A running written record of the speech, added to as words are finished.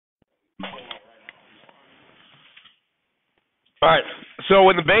All right. So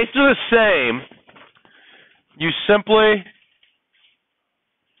when the bases are the same, you simply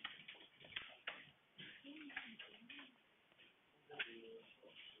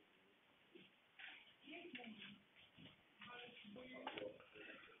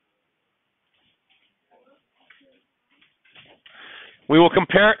we will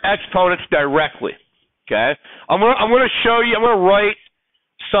compare exponents directly. Okay. I'm gonna show you. I'm gonna write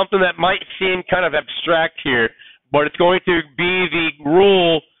something that might seem kind of abstract here, but it's going to be the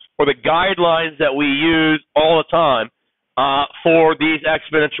rule or the guidelines that we use all the time for these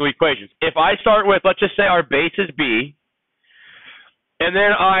exponential equations. If I start with, let's just say our base is b, and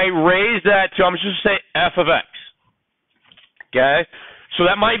then I raise that to, I'm just going to say f of x. Okay? So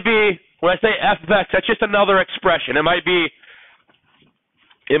that might be, when I say f of x, that's just another expression. It might be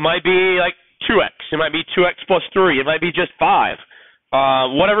like 2x. It might be 2x plus 3. It might be just 5.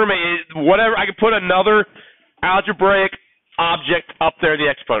 Whatever, I can put another algebraic object up there, the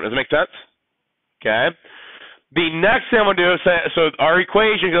exponent. Does that make sense? Okay. The next thing I'm going to do is say, so our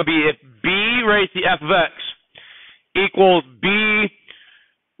equation is going to be if b raised to the f of x equals b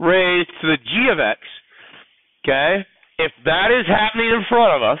raised to the g of x, okay, if that is happening in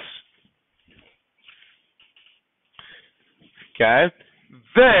front of us, okay,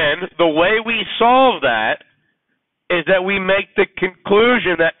 then the way we solve that is that we make the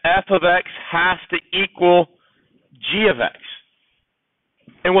conclusion that f of x has to equal g of x.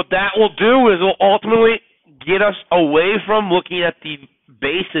 And what that will do is it will ultimately get us away from looking at the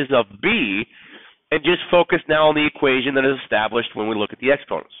bases of b and just focus now on the equation that is established when we look at the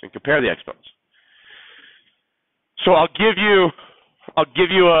exponents and compare the exponents. So I'll give you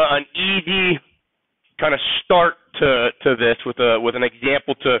an easy kind of start to this with an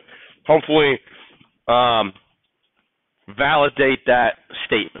example to hopefully validate that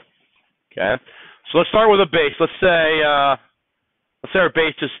statement. Okay, so let's start with a base. Let's say our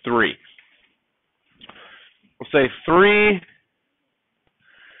base is 3. We'll say 3.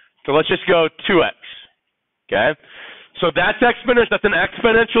 So let's just go 2x. Okay, so that's exponential. That's an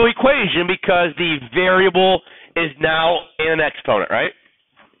exponential equation because the variable is now in an exponent, right?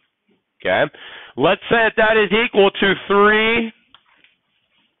 Okay, let's say that is equal to 3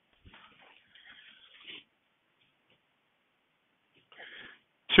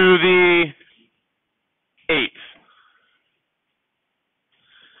 to the 8th.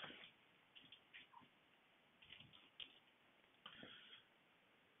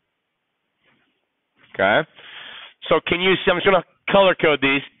 Okay, so can you see, I'm just going to color code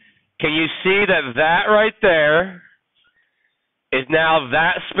these. Can you see that right there is now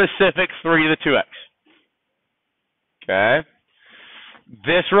that specific 3 to the 2x? Okay,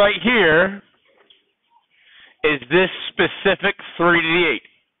 this right here is this specific 3 to the 8th.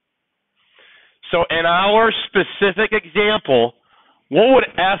 So in our specific example, what would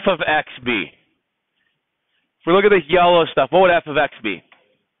f of x be? If we look at this yellow stuff, what would f of x be?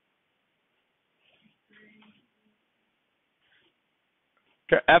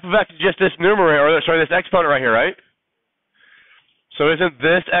 Okay, f of x is just this numerator, or sorry, this exponent right here, right? So isn't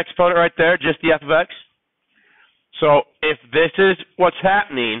this exponent right there just the f of x? So if this is what's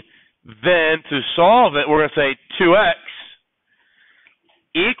happening, then to solve it, we're going to say 2x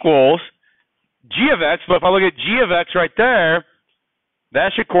equals g of x. But if I look at g of x right there,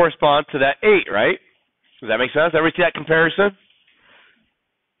 that should correspond to that 8, right? Does that make sense? Everybody see that comparison?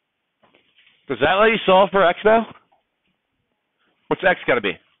 Does that let you solve for x now? What's x got to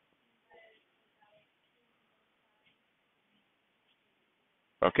be?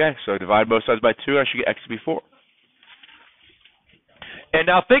 Okay, so divide both sides by 2, I should get x to be 4. And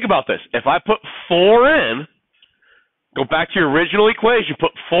now think about this. If I put 4 in, go back to your original equation,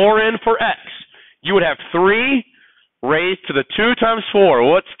 put 4 in for x, you would have 3 raised to the 2 times 4.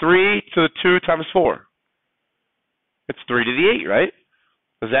 What's 3 to the 2 times 4? It's 3 to the 8, right?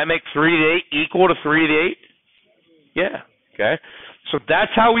 Does that make 3 to the 8 equal to 3 to the 8? Yeah, okay. So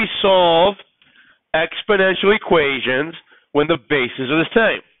that's how we solve exponential equations when the bases are the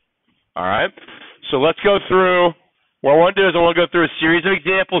same. All right? So let's go through. What I want to do is I want to go through a series of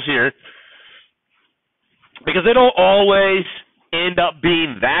examples here because they don't always end up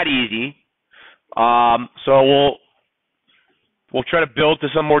being that easy. So we'll try to build to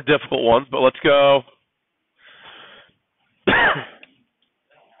some more difficult ones, but let's go.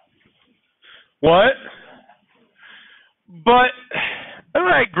 What? But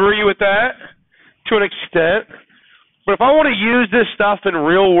I agree with that to an extent. But if I want to use this stuff in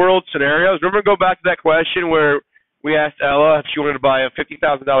real world scenarios, remember, go back to that question where we asked Ella if she wanted to buy a $50,000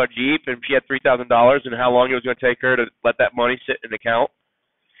 Jeep and she had $3,000 and how long it was going to take her to let that money sit in an account.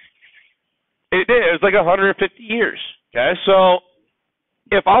 It did. It was like 150 years. Okay, so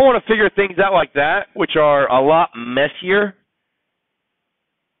if I want to figure things out like that, which are a lot messier,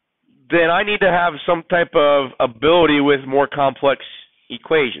 then I need to have some type of ability with more complex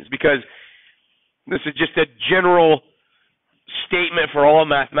equations, because this is just a general statement for all of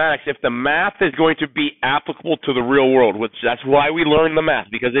mathematics. If the math is going to be applicable to the real world, which that's why we learn the math,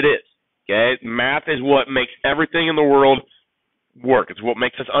 because it is. Okay, math is what makes everything in the world work. It's what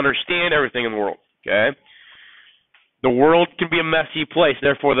makes us understand everything in the world. Okay, the world can be a messy place,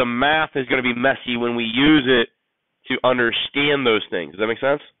 therefore the math is going to be messy when we use it to understand those things. Does that make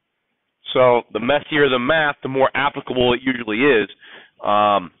sense? So the messier the math, the more applicable it usually is.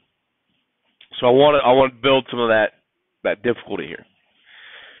 So I want to build some of that difficulty here.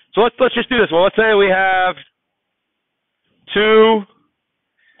 So let's just do this. Well, let's say we have 2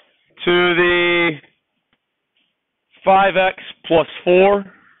 to the 5x plus 4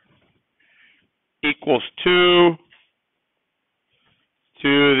 equals 2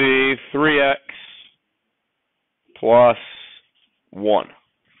 to the 3x plus 1.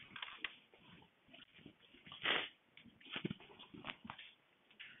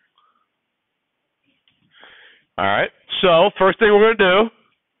 All right, so first thing we're going to do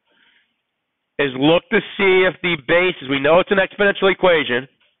is look to see if the bases, we know it's an exponential equation,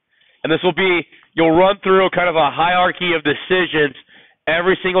 and this will be, you'll run through kind of a hierarchy of decisions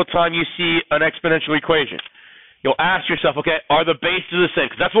every single time you see an exponential equation. You'll ask yourself, okay, are the bases the same?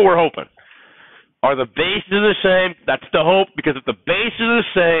 Because that's what we're hoping. Are the bases the same? That's the hope, because if the bases are the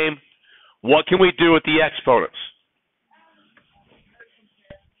same, what can we do with the exponents?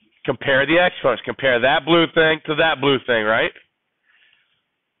 Compare the exponents. Compare that blue thing to that blue thing, right?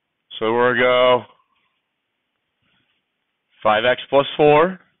 So we're going to go 5x plus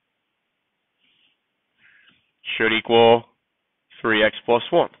 4 should equal 3x plus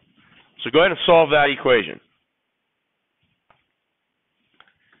 1. So go ahead and solve that equation.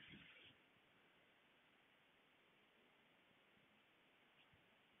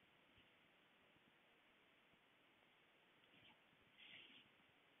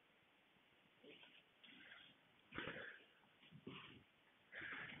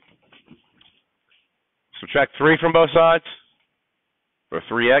 Subtract 3 from both sides, or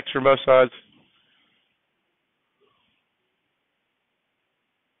 3x from both sides.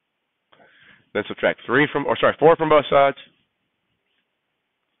 Then subtract 4 from both sides.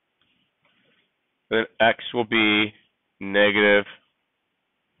 Then x will be negative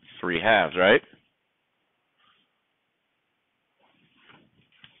 3/2, right?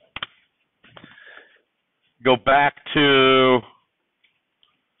 Go back to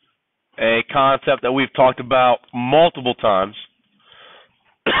a concept that we've talked about multiple times.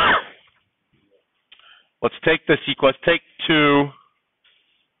 Let's take this equation. Let's take 2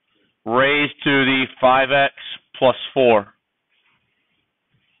 raised to the 5x plus 4.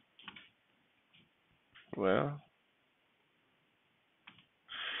 Well,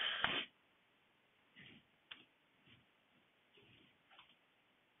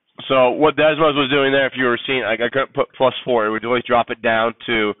 so what Desmos was doing there, if you were seeing, I couldn't put plus 4. It would always drop it down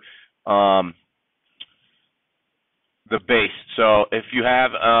to the base. So if you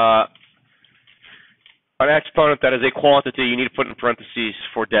have an exponent that is a quantity, you need to put in parentheses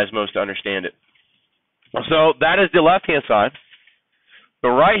for Desmos to understand it. So that is the left-hand side. The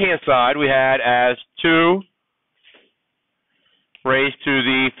right-hand side we had as 2 raised to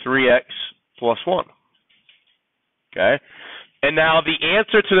the 3x plus 1. Okay? And now the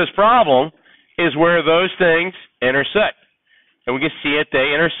answer to this problem is where those things intersect. And we can see it,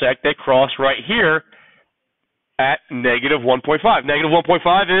 they intersect, they cross right here at negative 1.5. Negative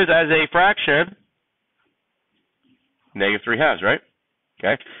 1.5 is, as a fraction, negative 3/2, right?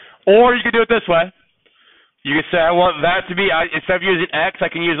 Okay? Or you could do it this way. You could say, I want that to be, instead of using x, I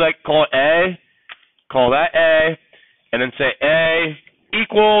can use, call it a, call that a, and then say a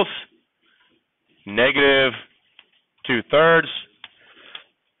equals negative 2/3.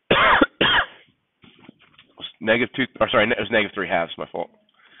 Negative 2, or sorry, it was negative 3/2, my fault.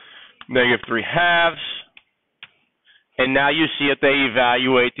 Negative 3/2. And now you see it, they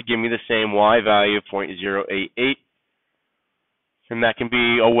evaluate to give me the same y value of 0.088. And that can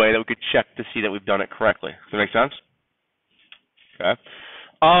be a way that we could check to see that we've done it correctly. Does that make sense? Okay.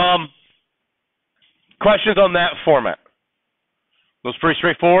 Questions on that format? Those pretty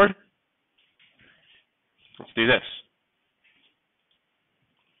straightforward? Let's do this.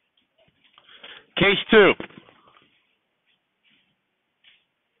 Case 2.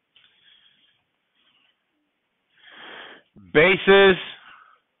 Bases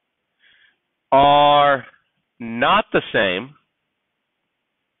are not the same,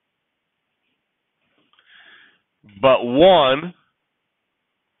 but 1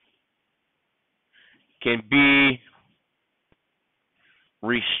 can be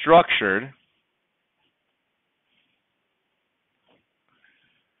restructured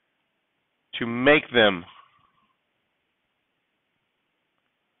to make them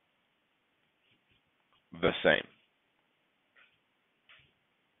the same.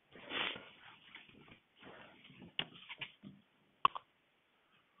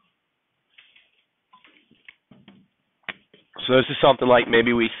 So this is something like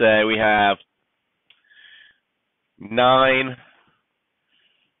maybe we say we have 9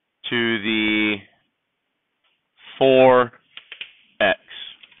 to the 4x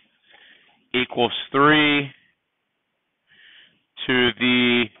equals 3 to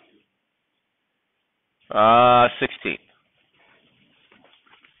the 16.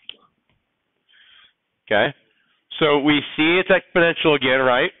 Okay, so we see it's exponential again,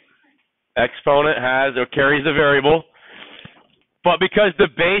 right? Exponent has or carries the variable, but because the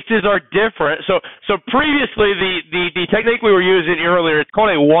bases are different, so previously the technique we were using earlier, it's called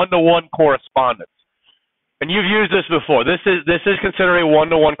a one-to-one correspondence, and you've used this before. This is considered a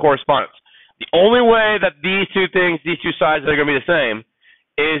one-to-one correspondence. The only way that these two sides are going to be the same,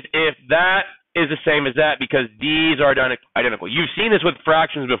 is if that is the same as that, because these are identical. You've seen this with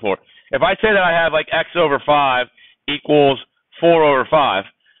fractions before. If I say that I have like x over 5 equals 4 over 5,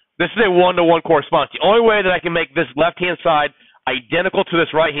 this is a one-to-one correspondence. The only way that I can make this left-hand side identical to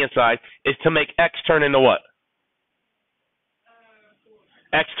this right-hand side is to make x turn into what?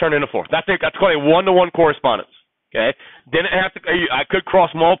 X turn into 4. That's called a one-to-one correspondence. Okay. Then I could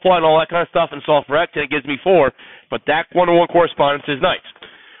cross multiply and all that kind of stuff and solve for x, and it gives me 4. But that one-to-one correspondence is nice.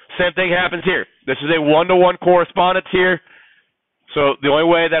 Same thing happens here. This is a one-to-one correspondence here. So the only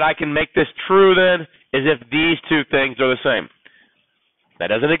way that I can make this true then is if these two things are the same. That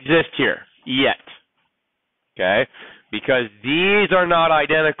doesn't exist here yet. Okay? Because these are not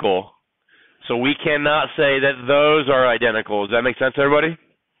identical, so we cannot say that those are identical. Does that make sense, everybody?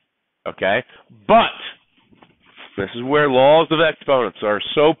 Okay? But this is where laws of exponents are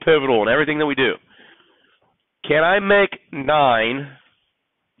so pivotal in everything that we do. Can I make 9,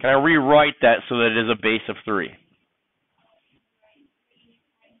 can I rewrite that so that it is a base of 3?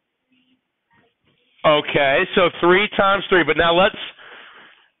 Okay, so 3 times 3, but now let's,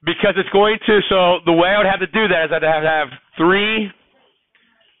 because it's going to, so the way I would have to do that is I'd have to have 3.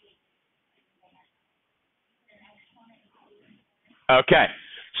 Okay,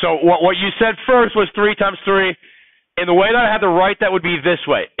 so what you said first was 3 times 3, and the way that I had to write that would be this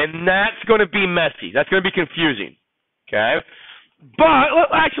way, and that's going to be messy. That's going to be confusing. Okay,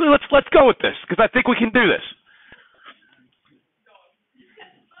 but actually let's go with this because I think we can do this.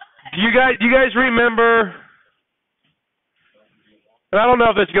 Do you guys remember? And I don't know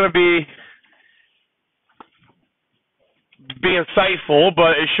if it's going to be insightful,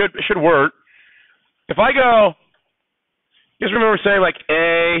 but it should work. If I go, you guys remember saying like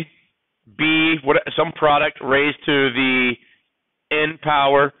A, B, some product raised to the n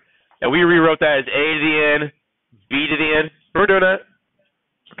power, and we rewrote that as A to the n, B to the n. Remember doing that?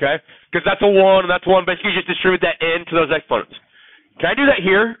 Okay, because that's a 1, and that's 1. Basically, you just distribute that n to those exponents. Can I do that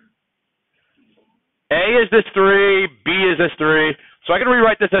here? A is this 3, B is this 3. So I can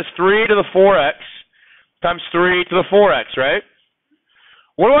rewrite this as 3 to the 4x times 3 to the 4x, right?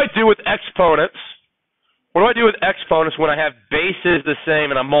 What do I do with exponents? What do I do with exponents when I have bases the same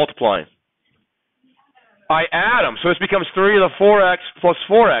and I'm multiplying? I add them. So this becomes 3 to the 4x plus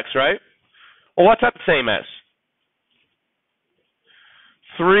 4x, right? Well, what's that the same as?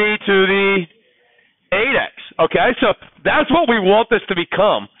 3 to the 8x. Okay, so that's what we want this to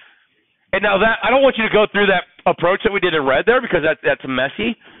become. And now that, I don't want you to go through that approach that we did in red there because that's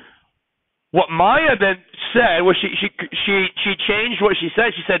messy. What Maya then said was she changed what she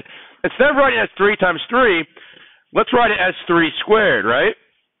said. She said, instead of writing it as 3 times 3, let's write it as 3 squared, right?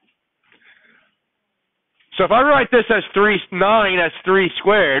 So if I write this as 9 as 3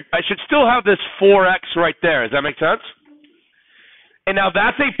 squared, I should still have this 4x right there. Does that make sense? And now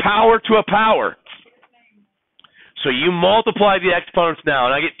that's a power to a power. So you multiply the exponents now,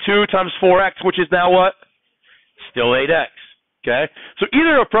 and I get 2 times 4x, which is now what? Still 8x. Okay? So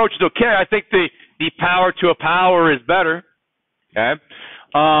either approach is okay. I think the power to a power is better. Okay?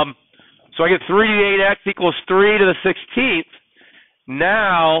 So I get 3 to the 8x equals 3 to the 16th.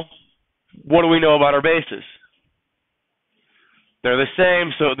 Now, what do we know about our bases? They're the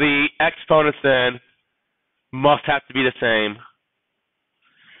same, so the exponents then must have to be the same.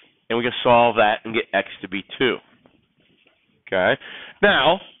 And we can solve that and get x to be 2. Okay.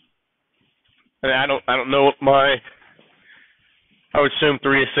 Now, I don't know what I would assume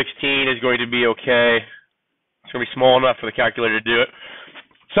 3 to 16 is going to be okay. It's going to be small enough for the calculator to do it.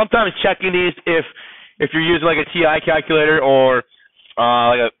 Sometimes checking these, if you're using like a TI calculator or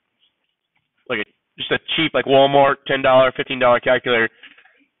just a cheap like Walmart $10, $15 calculator.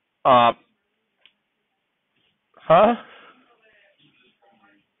 Well,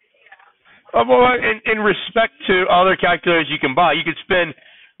 in respect to other calculators you can buy, you could spend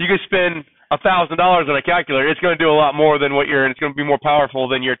 $1,000 on a calculator. It's going to do a lot more than it's going to be more powerful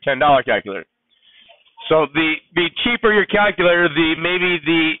than your $10 calculator. So the cheaper your calculator,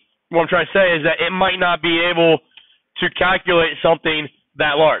 what I'm trying to say is that it might not be able to calculate something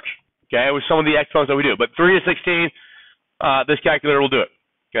that large. Okay, with some of the exponents that we do, but 3 to 16, this calculator will do it.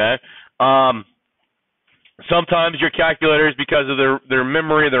 Okay. Sometimes your calculators, because of their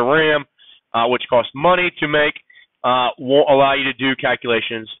memory, their RAM, which costs money to make, won't allow you to do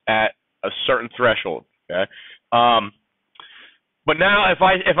calculations at a certain threshold. Okay. But now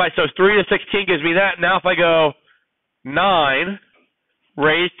so 3 to 16 gives me that. Now if I go 9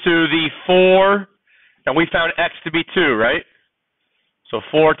 raised to the 4, and we found x to be 2, right? So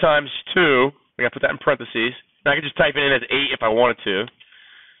 4 times 2, we got to put that in parentheses. And I could just type it in as 8 if I wanted to.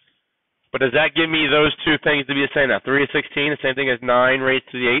 But does that give me those two things to be the same now? 3 to 16, the same thing as 9 raised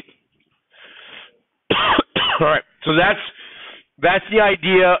to the 8? All right, so that's the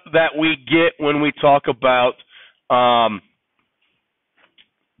idea that we get when we talk about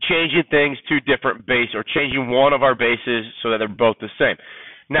changing things to different base, or changing one of our bases so that they're both the same.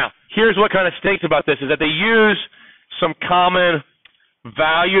 Now, here's what kind of stinks about this, is that they use some common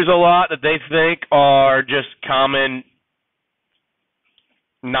values a lot that they think are just common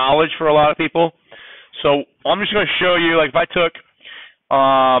knowledge for a lot of people. So I'm just going to show you, like if I took,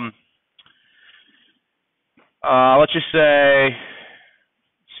 let's just say,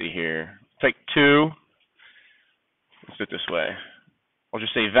 let's see here, take 2, let's do it this way. I'll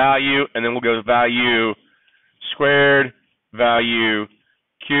just say value, and then we'll go to value squared, value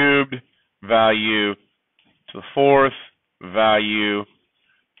cubed, value to the 4th, value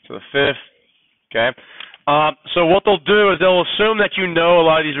to the 5th, okay? So what they'll do is they'll assume that you know a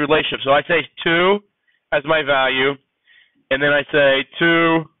lot of these relationships. So I say 2 as my value, and then I say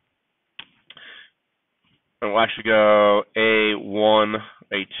 2, and we'll actually go A1,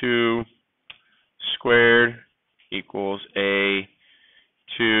 A2 squared equals A2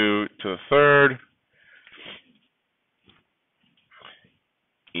 to the 3rd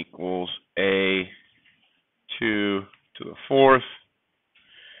equals A2 to the 4th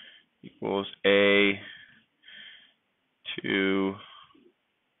equals A2 to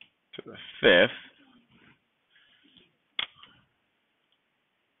the 5th.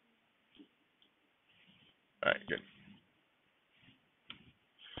 All right, good.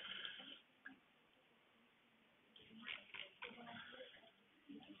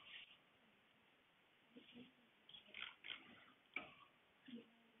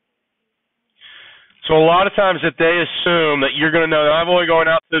 So a lot of times that they assume that you're going to know that I'm only going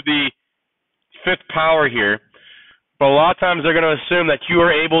out to the 5th power here, but a lot of times they're going to assume that you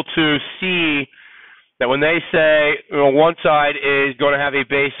are able to see that when they say, you know, one side is going to have a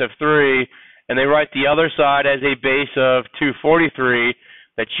base of 3, and they write the other side as a base of 243,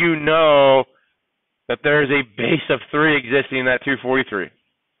 that you know that there is a base of 3 existing in that 243,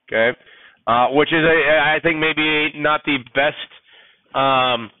 okay? Which is, I think, maybe not the best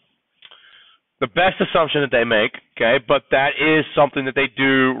assumption that they make, okay? But that is something that they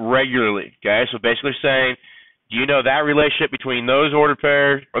do regularly, okay? So basically saying, do you know that relationship between those ordered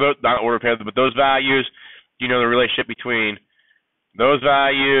pairs, or those, not ordered pairs, but those values? Do you know the relationship between those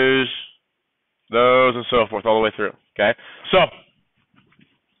values, those, and so forth, all the way through, okay? So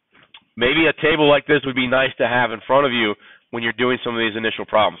maybe a table like this would be nice to have in front of you when you're doing some of these initial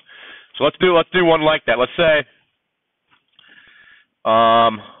problems. So let's do one like that. Let's say,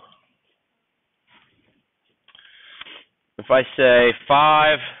 if I say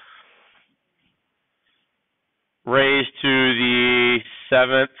 5 raised to the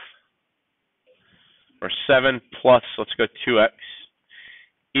 7th, or 7 plus, let's go 2x,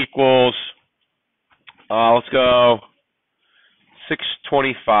 equals, let's go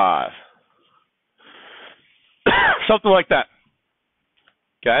 625. Something like that.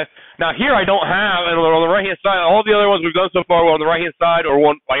 Okay? Now here I don't have, and on the right-hand side, all the other ones we've done so far were on the right-hand side, or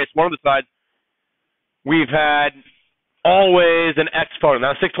one of the sides, we've had always an exponent.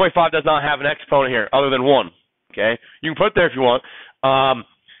 Now 625 does not have an exponent here other than 1. Okay? You can put it there if you want.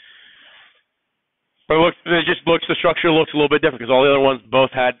 But the structure looks a little bit different because all the other ones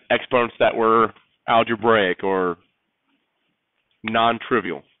both had exponents that were algebraic or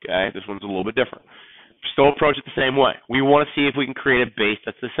non-trivial. Okay? This one's a little bit different. Still approach it the same way. We want to see if we can create a base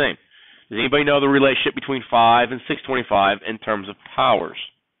that's the same. Does anybody know the relationship between 5 and 625 in terms of powers?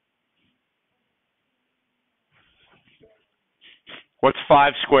 What's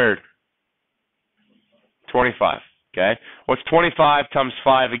 5 squared? 25. Okay. What's 25 times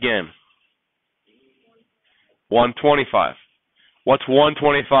 5 again? 125. What's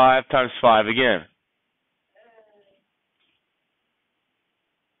 125 times 5 again?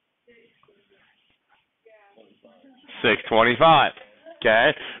 625.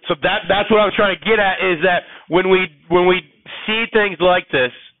 Okay? So that's what I was trying to get at, is that when we see things like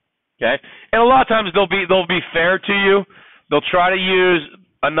this, okay, and a lot of times they'll be fair to you. They'll try to use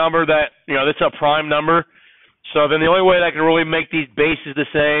a number that, that's a prime number. So then the only way that I can really make these bases the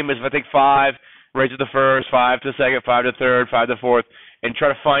same is if I take 5, raise it to the first, 5 to the second, 5 to the third, 5 to the fourth, and try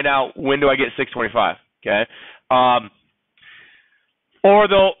to find out when do I get 625. Okay? Or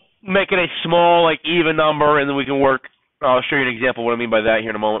they'll make it a small, even number, and then we can work. I'll show you an example of what I mean by that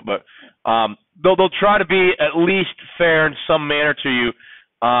here in a moment. But they'll try to be at least fair in some manner to you.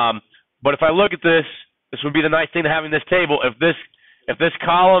 But if I look at this would be the nice thing to having this table. If this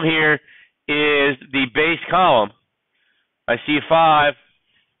column here is the base column, I see 5,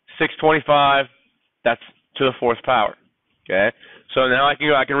 625. That's to the 4th power. Okay. So now I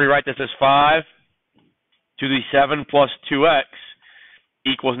can rewrite this as 5 to the 7 plus 2x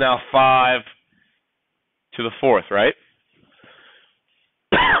equals now 5 to the 4th, right?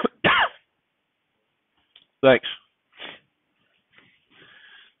 Thanks.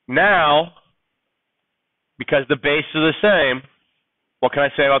 Now, because the bases are the same, what can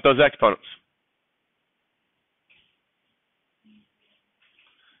I say about those exponents?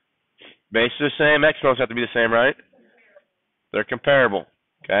 Bases are the same, exponents have to be the same, right? They're comparable.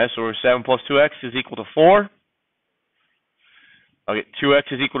 Okay, so 7 plus 2x is equal to 4. I'll get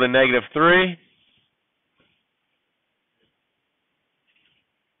 2x is equal to negative 3.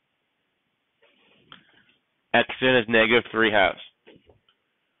 X in is negative 3 halves.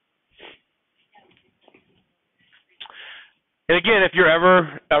 And again, if you're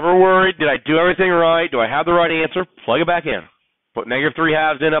ever worried, did I do everything right? Do I have the right answer? Plug it back in. Put negative 3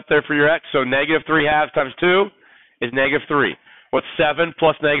 halves in up there for your x. So negative 3 halves times 2 is negative 3. What's 7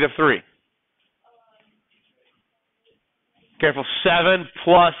 plus negative 3? Careful, 7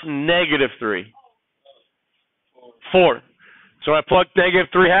 plus negative 3. 4. So when I plug negative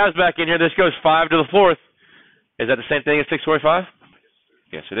 3 halves back in here, this goes 5 to the 4th. Is that the same thing as 625?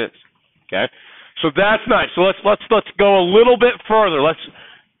 Yes, it is. Okay. So that's nice. So let's go a little bit further.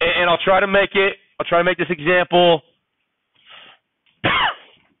 And I'll try to make this example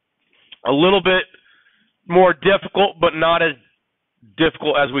a little bit more difficult, but not as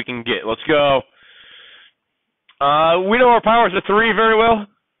difficult as we can get. Let's go. We know our powers are 3 very well.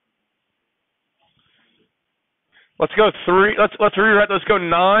 Let's go 3. Let's rewrite. Let's go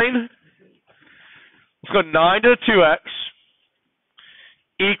 9. Let's go 9 to the 2x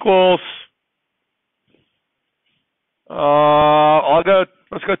equals.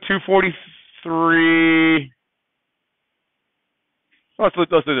 Let's go 243. Let's do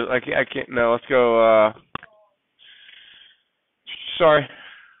this. I can't. No, let's go. Sorry.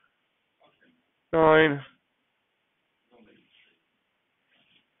 9. Let's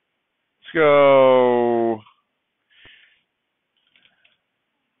go.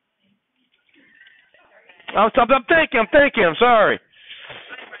 I'm thinking. I'm sorry.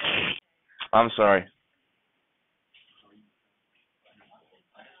 I'm sorry.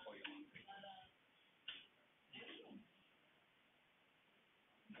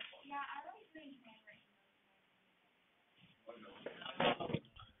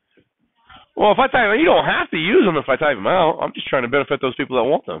 Well, if I type, you don't have to use them if I type them out. I'm just trying to benefit those people that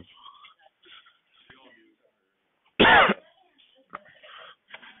want them.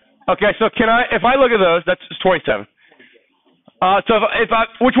 Okay, so if I look at those, that's 27. So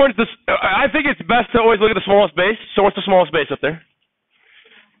which one's this? I think it's best to always look at the smallest base. So what's the smallest base up there?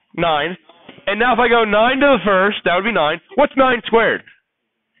 9. And now if I go 9 to the first, that would be 9. What's 9 squared?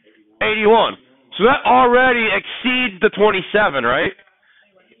 81. So that already exceeds the 27, right?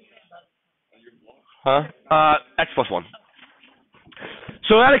 Huh? X plus 1.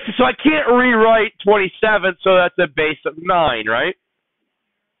 So I can't rewrite 27 so that's a base of 9, right?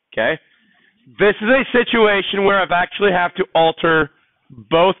 Okay. This is a situation where I've actually have to alter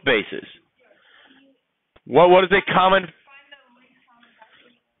both bases. What is a common?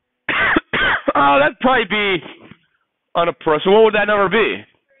 Oh, that'd probably be unappropriate. So what would that number be?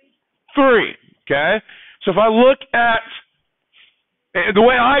 3. Okay. So if I look at the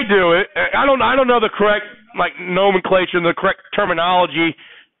way I do it, I don't know the correct nomenclature, the correct terminology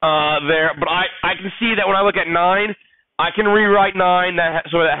there, but I can see that when I look at 9, I can rewrite 9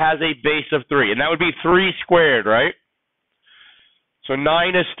 so that has a base of 3, and that would be 3 squared, right? So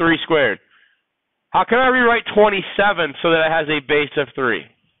 9 is 3 squared. How can I rewrite 27 so that it has a base of 3?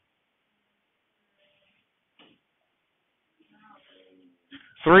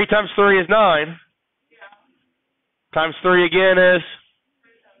 Three times 3 is 9. Times 3 again is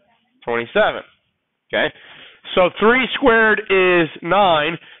 27. Okay? So 3 squared is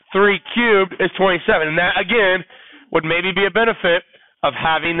 9. 3 cubed is 27. And that, again, would maybe be a benefit of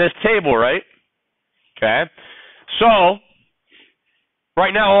having this table, right? Okay? So,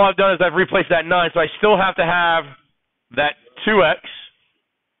 right now all I've done is I've replaced that 9, so I still have to have that 2x.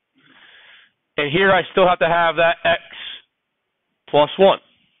 And here I still have to have that x plus 1.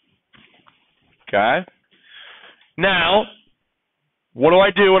 Okay? Now, what do I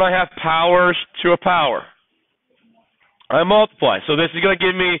do when I have powers to a power? I multiply. So this is going to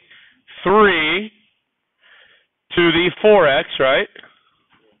give me 3 to the 4x, right?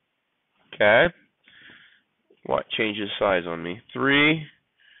 Okay. What changes size on me? 3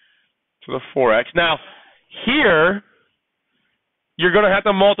 to the 4x. Now, here, you're going to have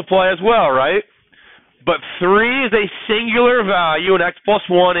to multiply as well, right? But 3 is a singular value, and x plus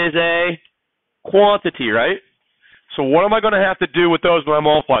 1 is a quantity, right? So what am I going to have to do with those when I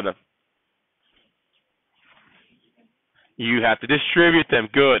multiply them? You have to distribute them.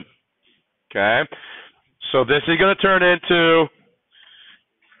 Good. Okay? So this is going to turn into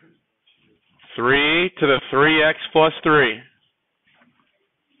 3 to the 3x plus 3.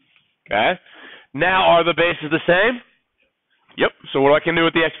 Okay? Now, are the bases the same? Yep. So what I can do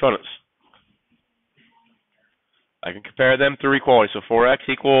with the exponents? I can compare them through equality. So 4x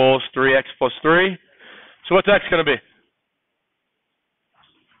equals 3x plus 3. So what's x going to be?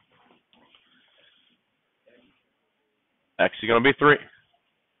 X is going to be 3.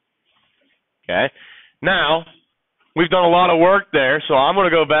 Okay? Now, we've done a lot of work there, so I'm going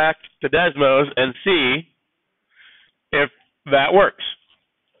to go back to Desmos and see if that works.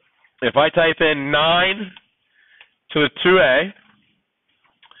 If I type in 9 to the 2a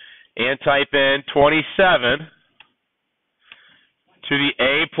and type in 27 to the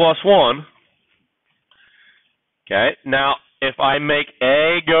a plus 1, okay, now if I make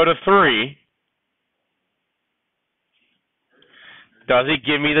a go to 3, does it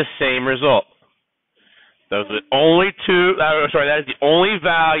give me the same result? Those are the only two, that is the only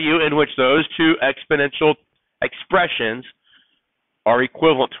value in which those two exponential expressions are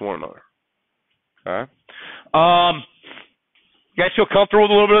equivalent to one another. Okay. You guys feel comfortable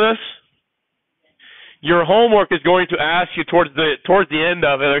with a little bit of this? Your homework is going to ask you towards the end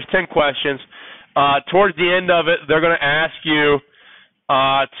of it, there's 10 questions. Towards the end of it, they're going to ask you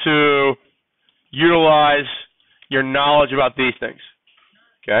to utilize your knowledge about these things.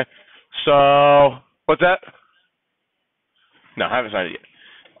 Okay? So, what's that? No, I haven't signed it yet.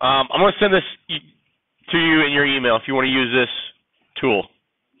 I'm going to send this to you in your email if you want to use this tool.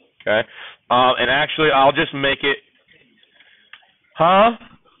 Okay? And actually, I'll just make it. Huh?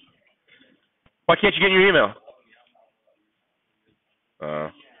 Why can't you get in your email?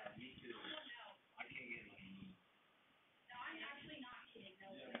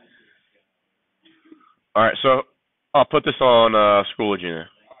 All right, so I'll put this on Schoology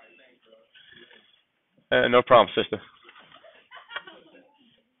now. No problem, sister.